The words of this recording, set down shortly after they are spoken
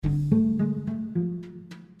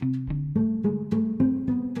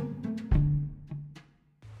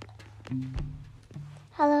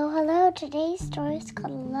today's story is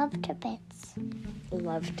called Love to Bits.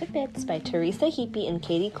 Love to Bits by Teresa Heapy and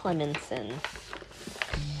Katie Clemenson.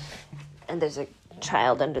 And there's a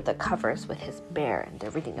child under the covers with his bear, and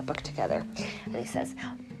they're reading a book together. And he says,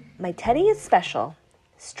 "My Teddy is special,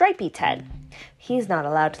 Stripey Ted. He's not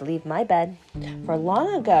allowed to leave my bed. For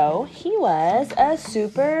long ago, he was a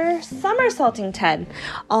super somersaulting Ted,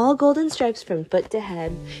 all golden stripes from foot to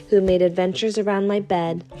head, who made adventures around my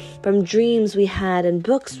bed, from dreams we had and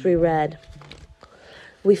books we read.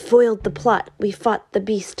 We foiled the plot, we fought the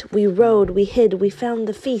beast, we rode, we hid, we found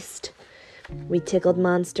the feast. We tickled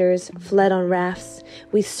monsters, fled on rafts,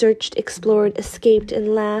 we searched, explored, escaped,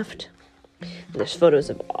 and laughed."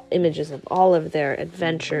 There's images of all of their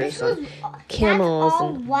adventures on camels. That's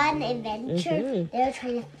all one adventure. They were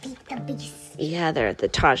trying to beat the beast. Yeah, they're at the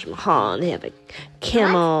Taj Mahal, and they have a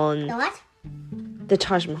camel. The what? The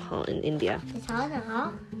Taj Mahal in India. The Taj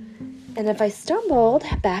Mahal? And if I stumbled,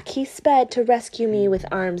 back he sped to rescue me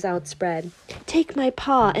with arms outspread. "Take my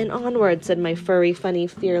paw and onward," said my furry, funny,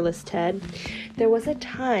 fearless Ted. There was a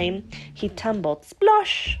time he tumbled,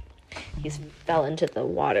 splosh! He fell into the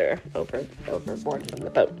water overboard from the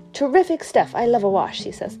boat. "Terrific stuff. I love a wash,"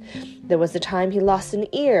 he says. There was a time he lost an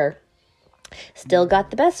ear. "Still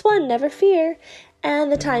got the best one, never fear." And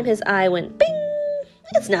the time his eye went bing.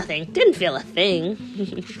 "It's nothing. Didn't feel a thing."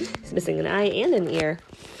 He's missing an eye and an ear.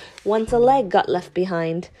 Once a leg got left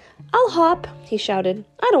behind. "I'll hop," he shouted.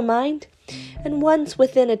 "I don't mind." And once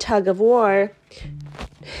within a tug of war.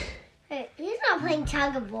 He's not playing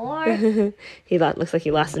tug of war. Looks like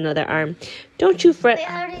he lost another arm. "Don't you fret." They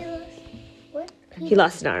already lost. What? He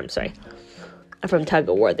lost an arm, sorry. From tug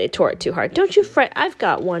of war, they tore it too hard. "Don't you fret, I've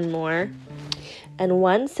got one more." And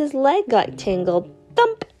once his leg got tangled.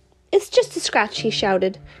 Thump! "It's just a scratch," he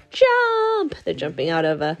shouted. "Jump!" They're jumping out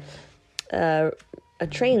of a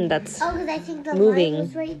train that's because I think the moving. lion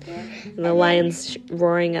was right there. And the lion's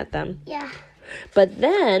roaring at them. Yeah. But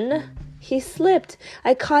then he slipped.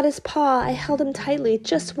 I caught his paw. I held him tightly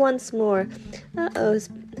just once more. Uh-oh,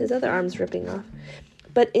 his other arm's ripping off.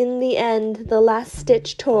 But in the end, the last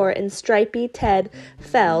stitch tore, and Stripey Ted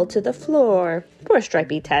fell to the floor. Poor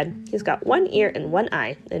Stripey Ted. He's got one ear and one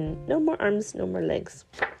eye, and no more arms, no more legs.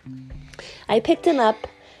 I picked him up,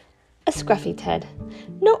 a scruffy Ted.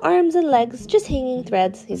 No arms and legs, just hanging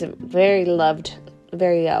threads. He's a very well-loved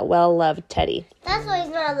Teddy. That's why he's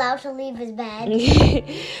not allowed to leave his bed.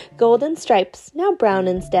 Golden stripes, now brown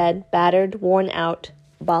instead, battered, worn out,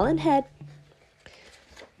 ball and head.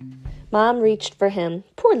 Mom reached for him.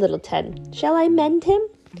 Poor little Ted. "Shall I mend him?"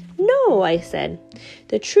 "No," I said.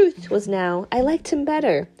 The truth was now, I liked him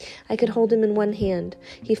better. I could hold him in one hand.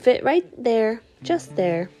 He fit right there, just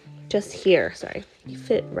here. He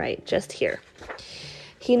fit right, just here.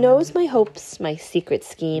 He knows my hopes, my secret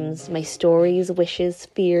schemes, my stories, wishes,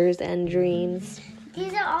 fears, and dreams.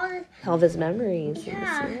 These are all of his memories.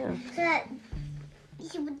 Yeah. So that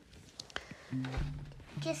he would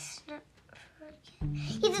just not forget.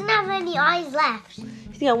 He doesn't have any eyes left.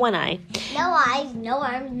 He's got one eye. No eyes, no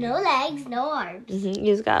arms, no legs, no arms.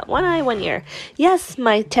 He's got one eye, one ear. Yes,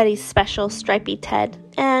 my Teddy's special, Stripey Ted.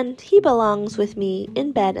 And he belongs with me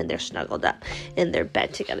in bed, and they're snuggled up in their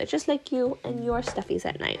bed together, just like you and your stuffies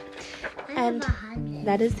at night. And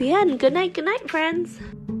that is the end. Good night, friends.